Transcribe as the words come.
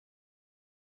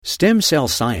Stem cell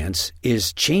science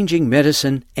is changing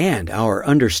medicine and our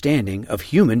understanding of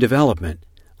human development.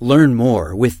 Learn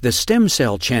more with the Stem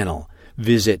Cell Channel.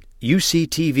 Visit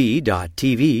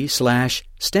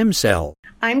uctv.tv/stemcell.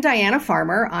 I'm Diana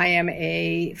Farmer. I am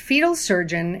a fetal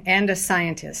surgeon and a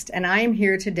scientist, and I am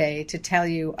here today to tell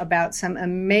you about some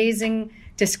amazing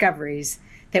discoveries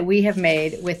that we have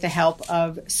made with the help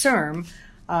of CIRM,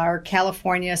 our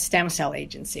California Stem Cell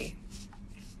Agency.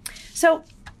 So,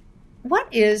 what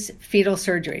is fetal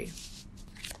surgery?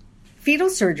 Fetal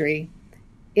surgery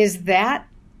is that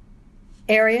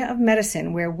area of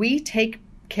medicine where we take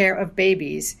care of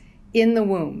babies in the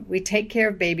womb. We take care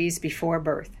of babies before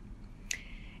birth.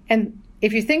 And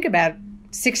if you think about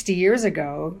 60 years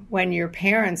ago, when your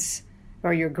parents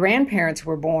or your grandparents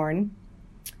were born,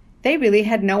 they really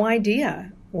had no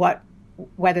idea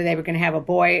whether they were going to have a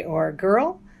boy or a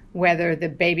girl, whether the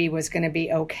baby was going to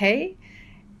be okay.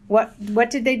 What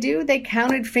did they do? They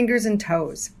counted fingers and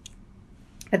toes.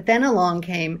 But then along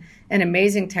came an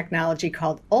amazing technology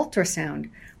called ultrasound,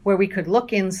 where we could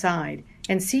look inside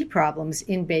and see problems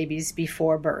in babies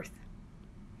before birth.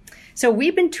 So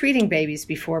we've been treating babies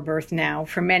before birth now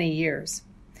for many years.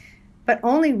 But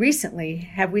only recently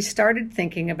have we started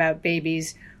thinking about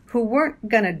babies who weren't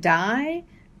going to die,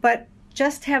 but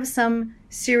just have some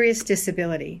serious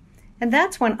disability. And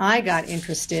that's when I got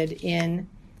interested in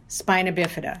spina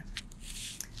bifida.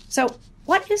 So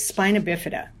what is spina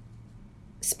bifida?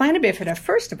 Spina bifida,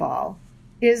 first of all,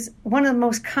 is one of the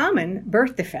most common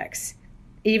birth defects,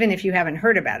 even if you haven't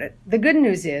heard about it. The good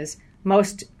news is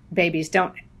most babies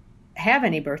don't have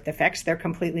any birth defects. They're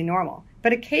completely normal.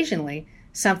 But occasionally,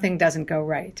 something doesn't go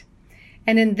right.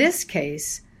 And in this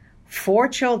case, 4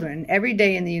 children every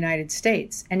day in the United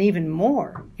States, and even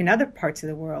more in other parts of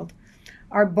the world,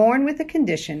 are born with a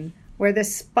condition where the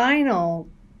spinal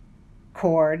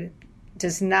cord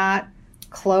does not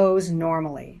close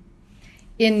normally.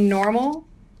 In normal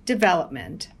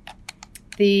development,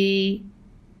 the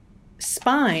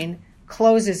spine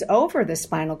closes over the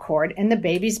spinal cord and the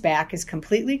baby's back is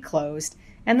completely closed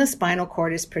and the spinal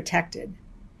cord is protected.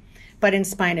 But in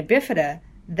spina bifida,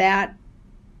 that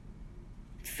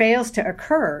fails to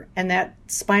occur and that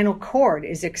spinal cord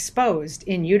is exposed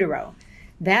in utero.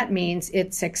 That means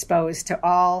it's exposed to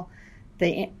all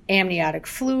the amniotic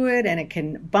fluid and it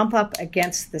can bump up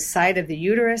against the side of the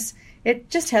uterus.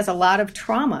 It just has a lot of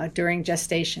trauma during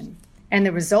gestation. And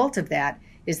the result of that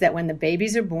is that when the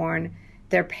babies are born,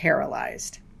 they're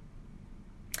paralyzed.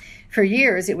 For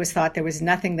years, it was thought there was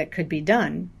nothing that could be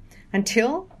done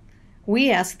until we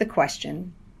asked the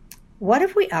question, what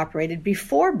if we operated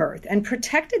before birth and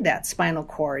protected that spinal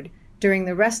cord during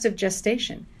the rest of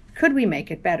gestation? Could we make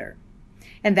it better?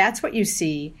 And that's what you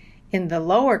see in the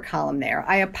lower column there.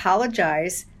 I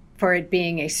apologize for it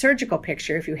being a surgical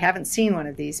picture if you haven't seen one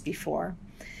of these before.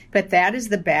 But that is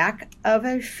the back of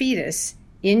a fetus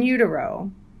in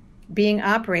utero being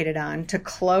operated on to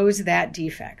close that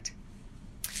defect.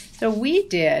 So we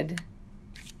did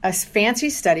a fancy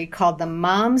study called the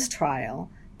MOMS trial,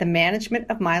 the Management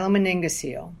of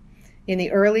Myelomeningocele, in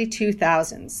the early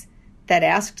 2000s that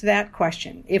asked that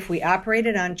question. If we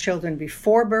operated on children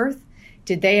before birth,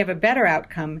 did they have a better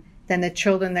outcome than the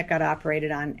children that got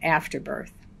operated on after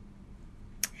birth?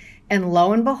 And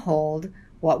lo and behold,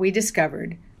 what we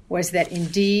discovered was that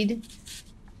indeed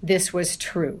this was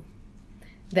true.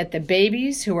 That the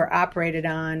babies who were operated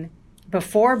on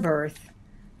before birth,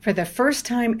 for the first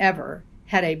time ever,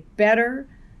 had a better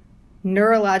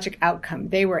neurologic outcome.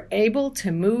 They were able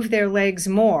to move their legs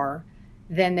more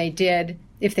than they did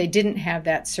if they didn't have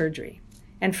that surgery.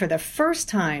 And for the first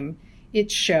time, it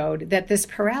showed that this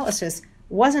paralysis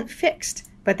wasn't fixed,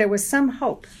 but there was some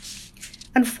hope.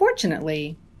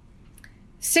 Unfortunately,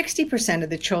 60% of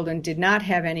the children did not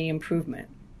have any improvement.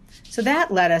 So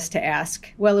that led us to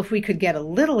ask, well, if we could get a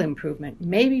little improvement,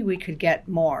 maybe we could get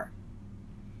more.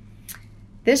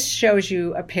 This shows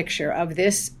you a picture of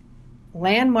this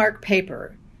landmark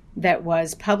paper that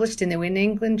was published in the New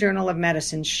England Journal of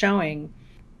Medicine showing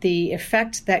the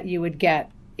effect that you would get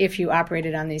if you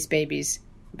operated on these babies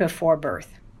before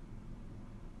birth.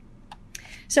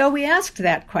 So we asked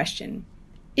that question.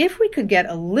 If we could get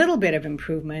a little bit of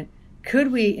improvement,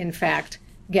 could we, in fact,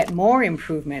 get more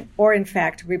improvement or, in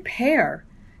fact, repair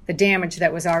the damage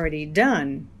that was already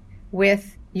done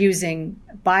with using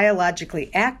biologically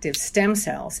active stem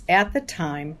cells at the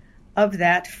time of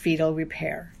that fetal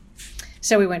repair?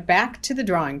 So we went back to the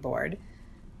drawing board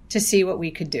to see what we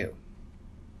could do.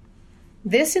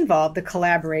 This involved the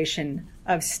collaboration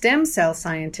of stem cell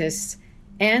scientists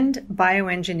and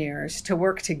bioengineers to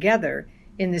work together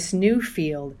in this new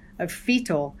field of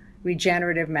fetal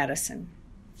regenerative medicine.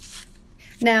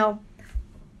 Now,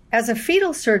 as a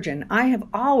fetal surgeon, I have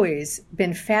always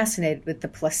been fascinated with the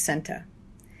placenta.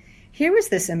 Here was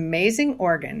this amazing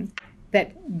organ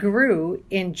that grew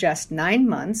in just 9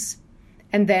 months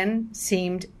and then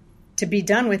seemed to be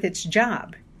done with its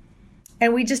job.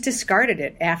 And we just discarded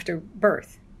it after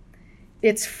birth.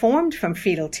 It's formed from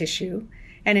fetal tissue,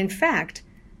 and in fact,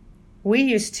 we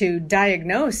used to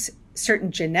diagnose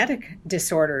certain genetic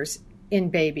disorders in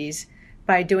babies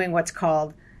by doing what's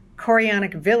called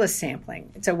chorionic villus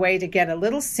sampling. It's a way to get a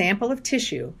little sample of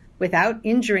tissue without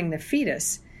injuring the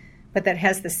fetus, but that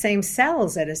has the same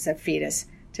cells as a fetus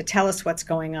to tell us what's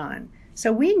going on.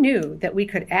 So we knew that we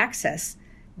could access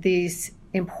these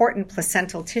important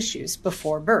placental tissues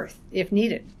before birth, if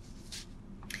needed.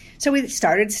 So we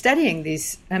started studying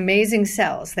these amazing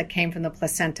cells that came from the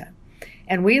placenta.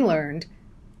 And we learned,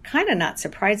 kind of not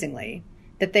surprisingly,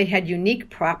 that they had unique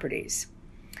properties.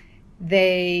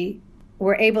 They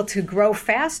were able to grow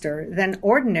faster than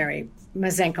ordinary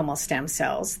mesenchymal stem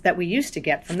cells that we used to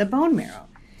get from the bone marrow.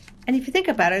 And if you think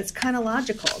about it, it's kind of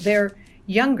logical. They're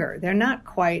younger. They're not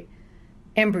quite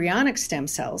embryonic stem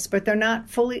cells, but they're not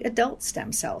fully adult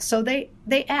stem cells. So they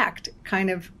act kind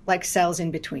of like cells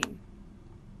in between.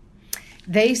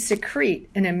 They secrete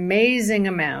an amazing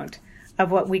amount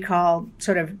of what we call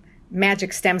sort of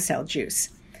magic stem cell juice,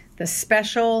 the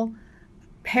special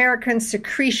paracrine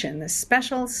secretion, the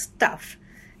special stuff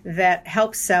that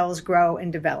helps cells grow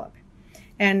and develop.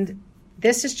 And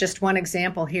this is just one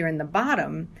example here in the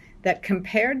bottom that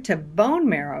compared to bone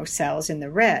marrow cells in the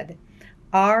red,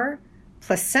 our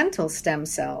placental stem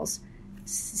cells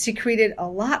secreted a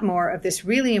lot more of this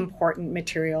really important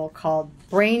material called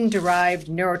brain-derived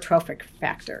neurotrophic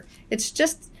factor. It's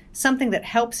just something that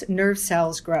helps nerve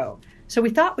cells grow. So we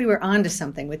thought we were onto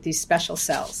something with these special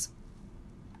cells.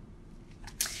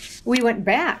 We went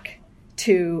back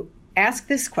to ask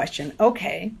this question,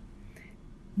 okay,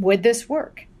 would this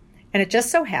work? And it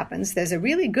just so happens there's a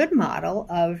really good model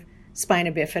of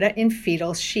spina bifida in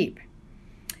fetal sheep.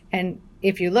 And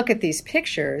if you look at these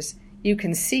pictures, you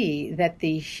can see that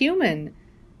the human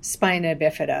spina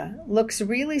bifida looks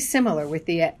really similar with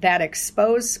that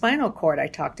exposed spinal cord I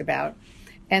talked about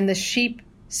and the sheep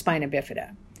spina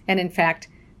bifida. And in fact,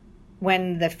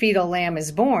 when the fetal lamb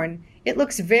is born, it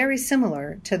looks very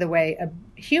similar to the way a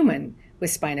human with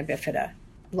spina bifida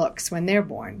looks when they're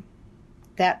born.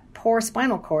 That poor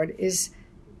spinal cord is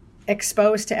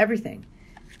exposed to everything.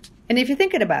 And if you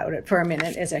think about it for a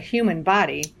minute, as a human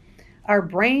body, our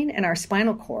brain and our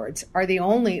spinal cords are the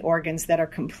only organs that are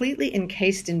completely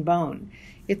encased in bone.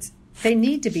 They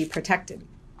need to be protected.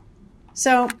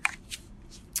 So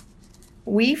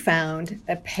we found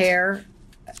a pair,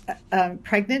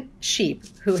 pregnant sheep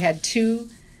who had 2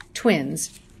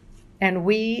 twins, and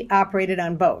we operated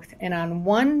on both. And on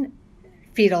one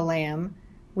fetal lamb,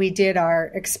 we did our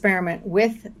experiment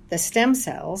with the stem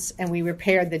cells, and we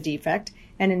repaired the defect.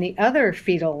 And in the other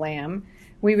fetal lamb,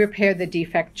 we repaired the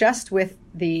defect just with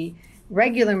the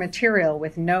regular material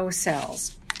with no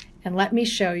cells. And let me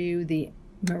show you the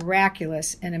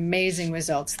miraculous and amazing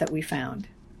results that we found.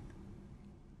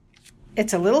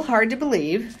 It's a little hard to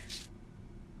believe.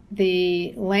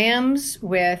 The lambs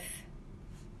with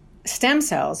stem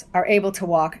cells are able to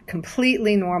walk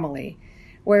completely normally,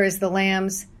 whereas the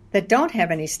lambs that don't have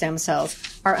any stem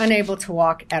cells are unable to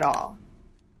walk at all.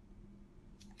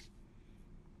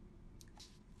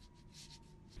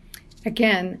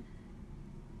 Again,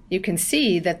 you can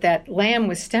see that lamb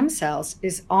with stem cells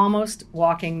is almost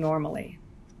walking normally.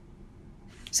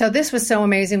 So this was so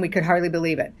amazing we could hardly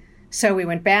believe it. So we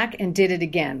went back and did it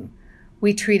again.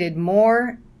 We treated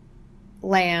more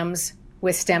lambs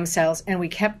with stem cells, and we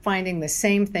kept finding the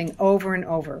same thing over and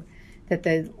over, that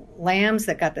the lambs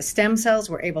that got the stem cells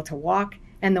were able to walk,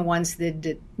 and the ones that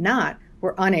did not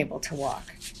were unable to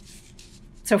walk.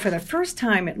 So for the first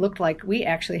time, it looked like we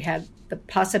actually had the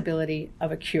possibility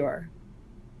of a cure.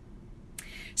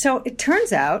 So it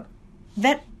turns out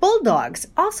that bulldogs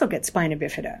also get spina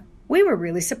bifida. We were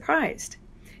really surprised.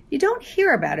 You don't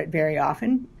hear about it very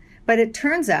often, but it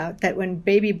turns out that when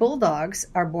baby bulldogs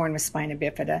are born with spina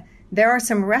bifida, there are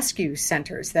some rescue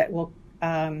centers that will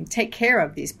take care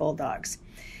of these bulldogs.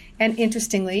 And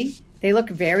interestingly, they look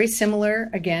very similar,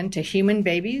 again, to human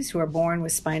babies who are born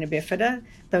with spina bifida.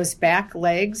 Those back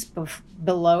legs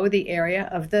below the area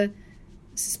of the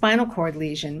spinal cord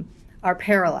lesion are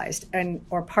paralyzed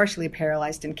or partially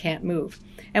paralyzed and can't move.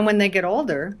 And when they get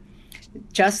older,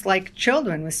 just like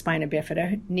children with spina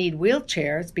bifida need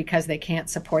wheelchairs because they can't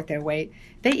support their weight,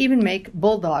 they even make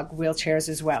bulldog wheelchairs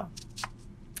as well.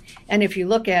 And if you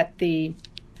look at the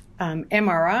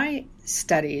MRI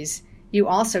studies, you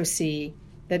also see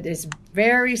that is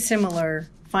very similar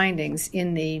findings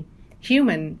in the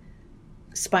human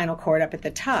spinal cord up at the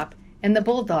top and the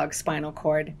bulldog spinal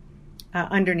cord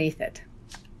underneath it.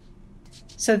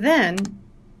 So then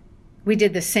we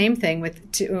did the same thing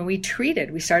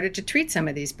we started to treat some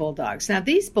of these bulldogs. Now,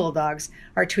 these bulldogs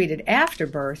are treated after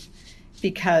birth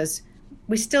because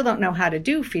we still don't know how to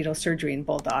do fetal surgery in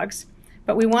bulldogs,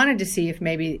 but we wanted to see if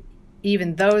maybe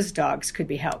even those dogs could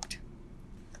be helped.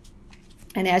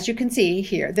 And as you can see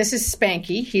here, this is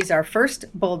Spanky. He's our first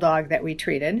bulldog that we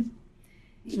treated.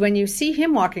 When you see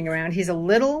him walking around, he's a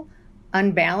little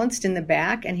unbalanced in the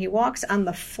back, and he walks on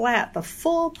the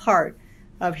full part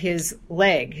of his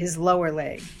leg, his lower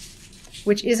leg,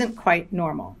 which isn't quite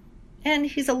normal. And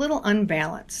he's a little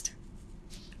unbalanced.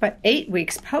 But 8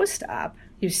 weeks post-op,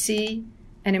 you see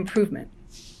an improvement.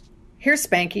 Here's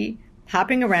Spanky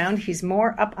hopping around. He's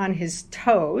more up on his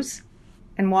toes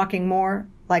and walking more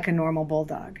like a normal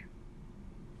bulldog.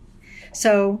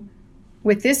 So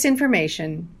with this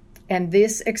information and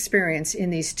this experience in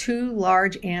these two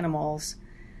large animals,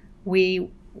 we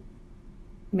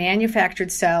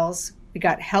manufactured cells. We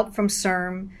got help from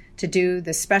CIRM to do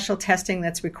the special testing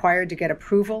that's required to get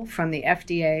approval from the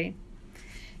FDA.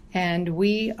 And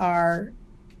we are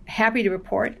happy to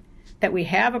report that we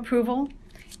have approval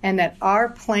and that our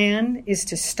plan is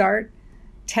to start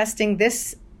testing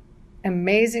this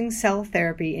amazing cell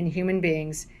therapy in human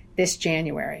beings this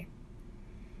January.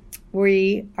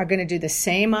 We are going to do the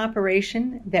same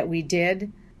operation that we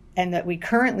did and that we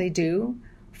currently do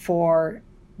for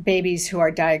babies who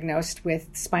are diagnosed with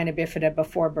spina bifida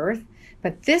before birth.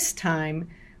 But this time,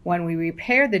 when we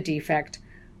repair the defect,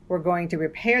 we're going to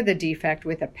repair the defect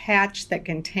with a patch that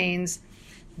contains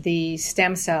the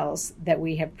stem cells that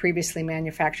we have previously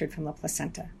manufactured from the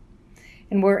placenta.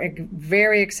 And we're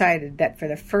very excited that for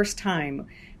the first time,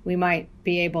 we might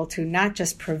be able to not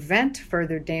just prevent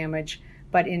further damage,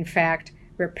 but in fact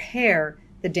repair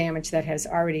the damage that has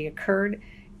already occurred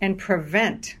and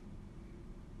prevent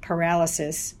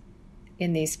paralysis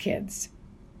in these kids.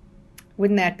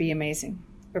 Wouldn't that be amazing?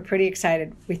 We're pretty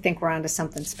excited. We think we're onto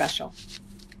something special.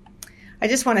 I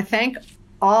just want to thank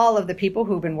all of the people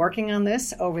who've been working on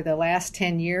this over the last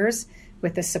 10 years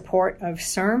with the support of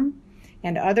CIRM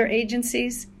and other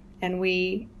agencies, and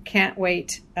we can't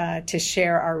wait to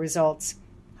share our results,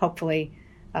 hopefully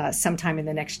sometime in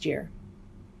the next year.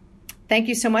 Thank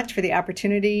you so much for the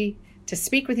opportunity to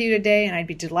speak with you today, and I'd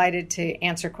be delighted to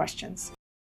answer questions.